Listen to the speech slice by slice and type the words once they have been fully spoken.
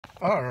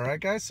Alright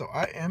guys, so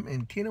I am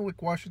in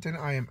Kennewick, Washington.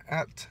 I am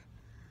at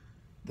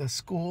the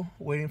school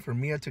waiting for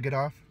Mia to get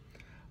off.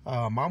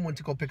 Mom went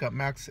to go pick up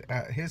Max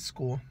at his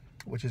school,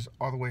 which is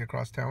all the way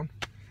across town.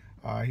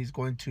 He's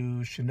going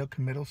to Chinook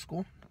Middle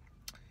School.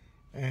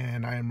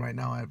 And I am right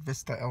now at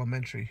Vista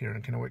Elementary here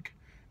in Kennewick.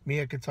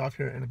 Mia gets off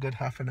here in a good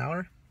half an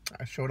hour.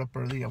 I showed up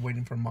early. I'm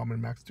waiting for Mom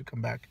and Max to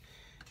come back.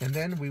 And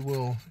then we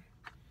will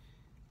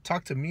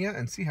talk to Mia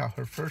and see how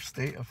her first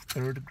day of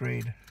 3rd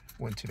grade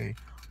went today.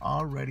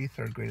 Already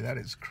 3rd grade. That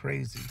is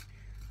crazy.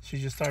 She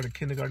just started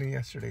kindergarten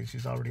yesterday.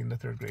 She's already in the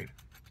 3rd grade.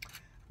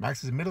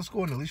 Max is in middle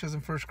school and Alicia's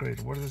in 1st grade.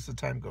 Where does the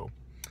time go?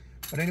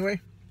 But anyway,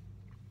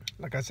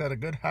 like I said, a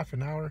good half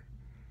an hour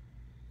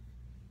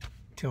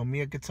till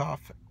Mia gets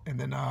off. And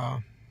then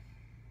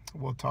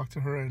we'll talk to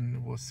her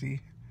and we'll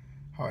see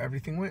how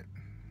everything went.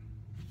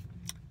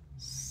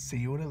 See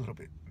you in a little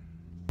bit.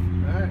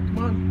 Alright, come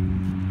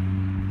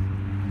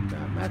on.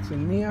 Got Max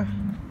and Mia.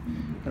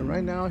 And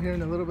right now, here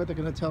in a little bit, they're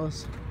going to tell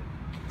us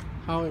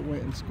how it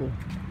went in school.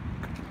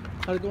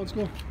 How'd it go in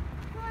school?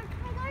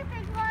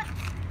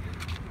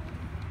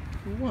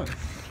 What?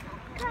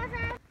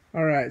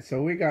 Alright,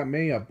 so we got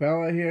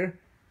Miabella here.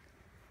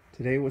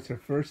 Today was her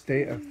first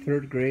day of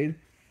 3rd grade.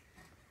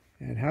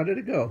 And how did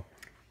it go?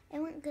 It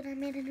went good. I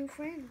made a new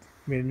friend.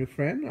 Made a new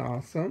friend?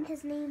 Awesome.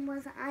 His name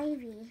was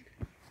Ivy.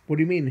 What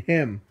do you mean,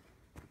 him?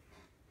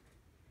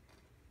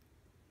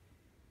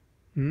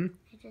 I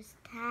just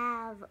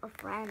have a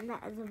friend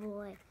that is a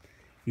boy.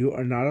 You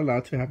are not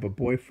allowed to have a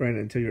boyfriend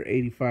until you're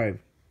 85.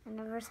 I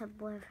never said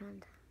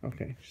boyfriend.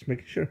 Okay, just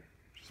making sure.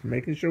 Just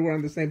making sure we're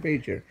on the same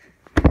page here.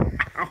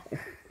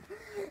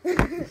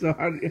 So,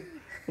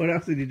 what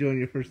else did you do on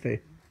your first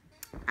day?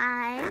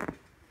 I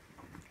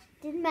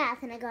did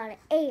math and I got an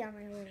A on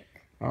my work.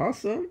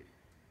 Awesome.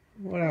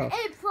 What else?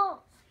 A plus.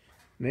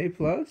 An A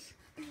plus?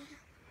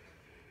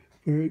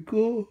 Very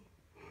cool.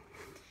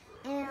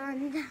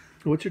 And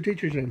What's your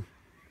teacher's name?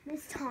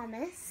 Miss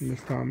Thomas.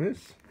 Miss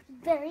Thomas.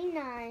 Very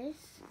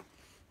nice.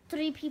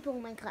 3 people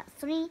in my class.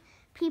 3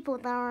 people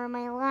that were in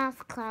my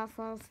last class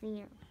last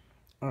year.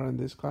 Are in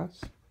this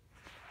class?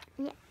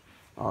 Yeah.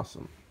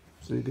 Awesome.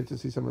 So you get to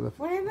see some of the...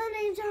 One of the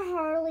names are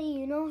Harley.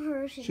 You know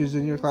her. She's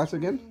in your class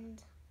again?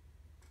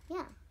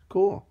 Yeah.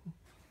 Cool.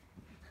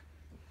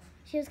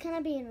 She was kind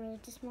of being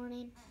rude this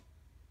morning.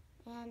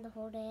 And the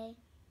whole day.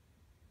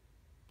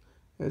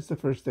 It's the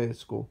first day of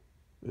school.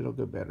 It'll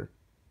get better.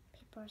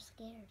 People are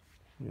scared.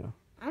 Yeah.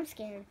 I'm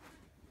scared.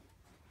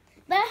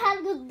 But I had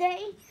a good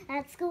day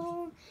at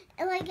school.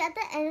 And like at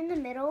the end in the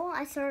middle,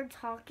 I started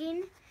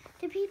talking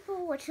to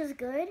people, which was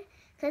good.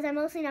 Because I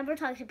mostly never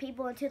talked to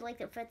people until like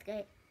the 5th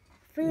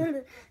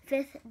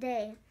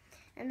day.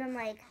 And then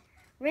like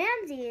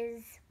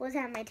Ramses was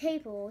at my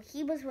table.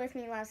 He was with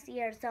me last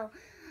year. So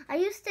I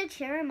used to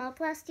cheer him up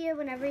last year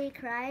whenever he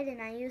cried.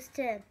 And I used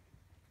to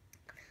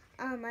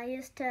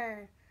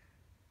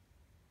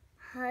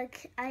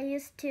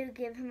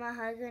give him a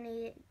hug when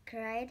he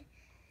cried.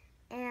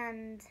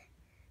 And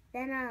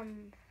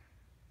then,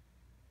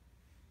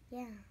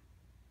 yeah.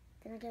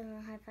 Then I gave him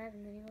a high five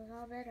and then he was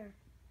all better.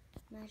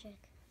 Magic.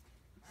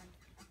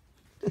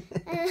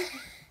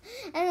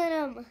 and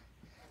then,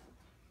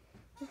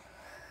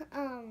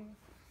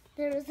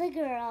 there was a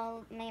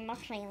girl named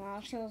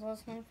Miabella. She was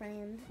with my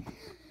friends.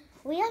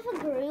 We have a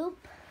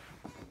group.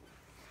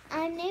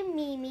 I'm named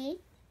Mimi.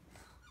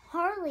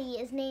 Harley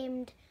is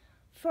named,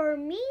 for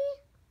me,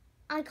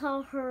 I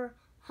call her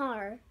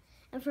Har.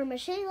 And for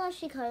Miabella,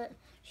 she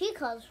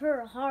calls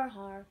her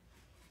Har.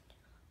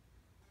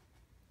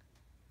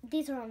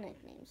 These are all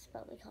nicknames,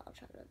 but we call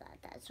each other that.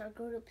 That's our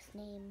group's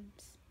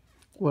names.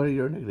 What are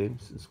your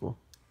nicknames in school?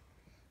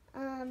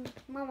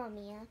 Mamma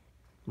Mia.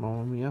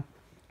 Mamma Mia?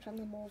 From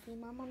the movie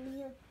Mamma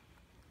Mia.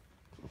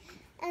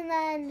 And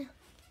then,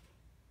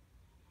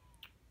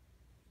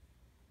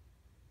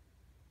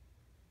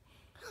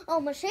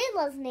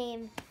 Miabella's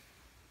name,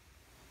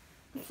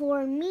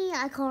 for me,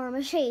 I call her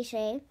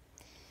Michelle.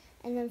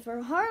 And then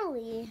for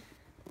Harley,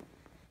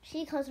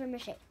 she calls her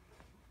Michelle.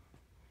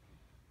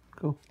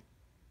 Cool.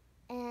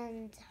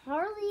 And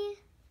Harley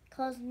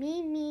calls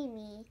me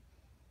Mimi.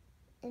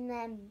 And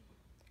then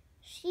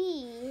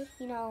she,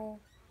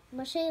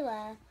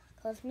 Miabella,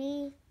 calls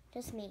me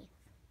just me.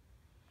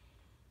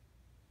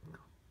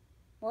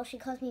 Well, she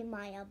calls me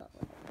Maya, but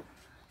whatever.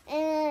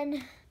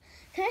 And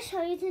can I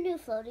show you the new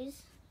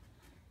floaties?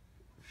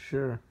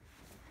 Sure.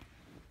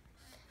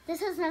 This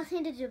has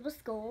nothing to do with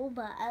school,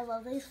 but I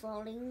love these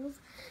floatings.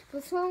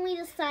 This one we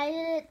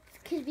decided it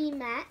could be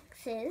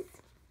Max's.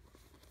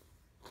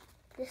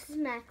 This is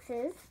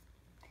Max's.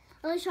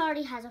 Alicia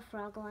already has a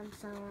frog one,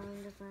 so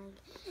I'm just like,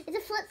 it's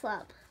a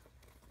flip-flop.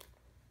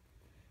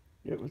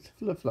 Yeah, it's a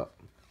flip-flop.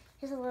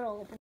 Here's a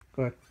little open.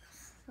 Go ahead.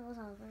 So it's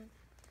over.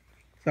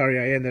 Sorry,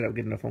 I ended up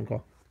getting a phone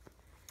call.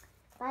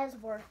 That is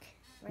work,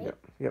 right?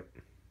 Yep.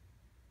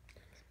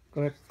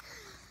 Go ahead.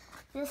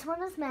 This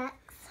one is Max.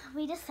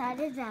 We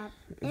decided that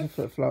It's a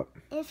flip-flop.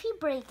 If he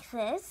breaks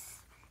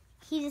this,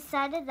 he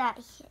decided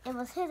that it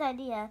was his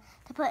idea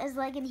to put his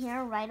leg in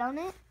here and ride on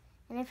it.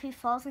 And if he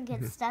falls and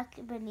gets stuck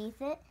beneath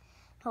it,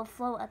 he'll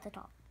float at the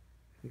top.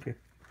 Okay.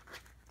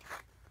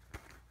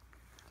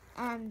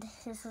 And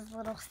this is a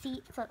little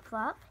seat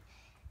flip-flop.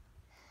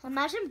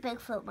 Imagine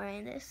Bigfoot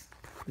wearing this.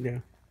 Yeah.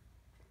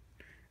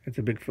 That's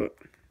a big foot.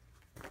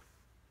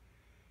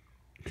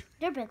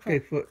 You're Bigfoot.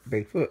 Big foot.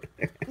 Big foot.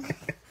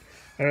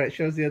 All right,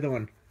 show us the other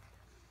one.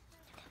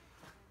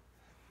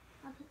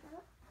 I'll pick that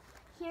up.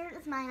 Here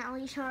is mine.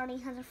 Alicia already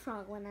has a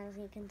frog one, as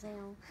you can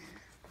tell.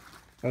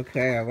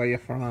 Okay, where are you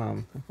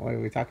from? Why are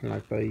we talking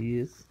like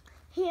these?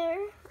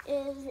 Here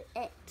is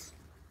it.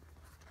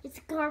 It's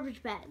a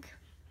garbage bag.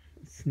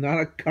 It's not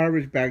a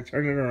garbage bag.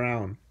 Turn it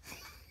around.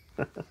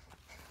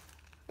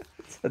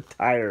 It's a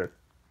tire.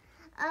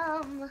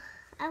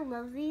 I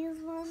love these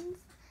ones.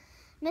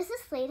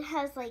 Mrs. Slade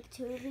has like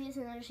 2 of these,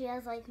 and then she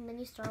has like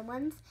mini star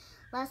ones.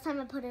 Last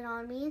time I put it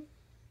on me,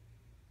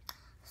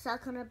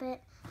 stuck a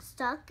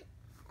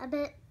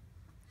bit.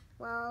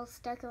 Well,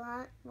 stuck a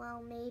lot.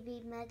 Well,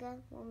 maybe mega.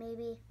 Well,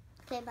 maybe.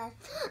 Okay, bye.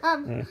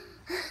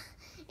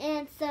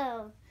 And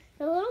so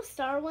the little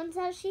star ones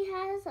that she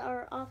has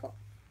are awful.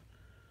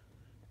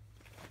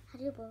 How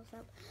do you blow this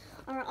up?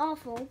 Are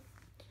awful,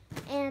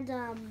 and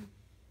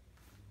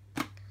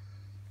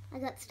I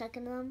got stuck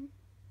in them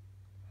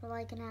for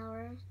like an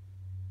hour,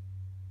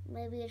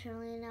 maybe a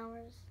trillion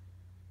hours.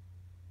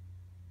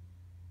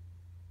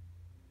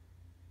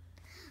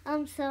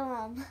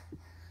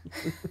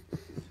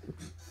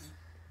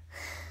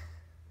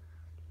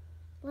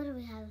 What do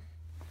we have?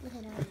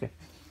 Okay, no. Okay.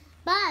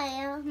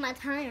 Bye, my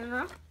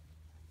timer.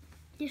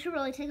 You should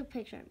really take a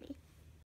picture of me.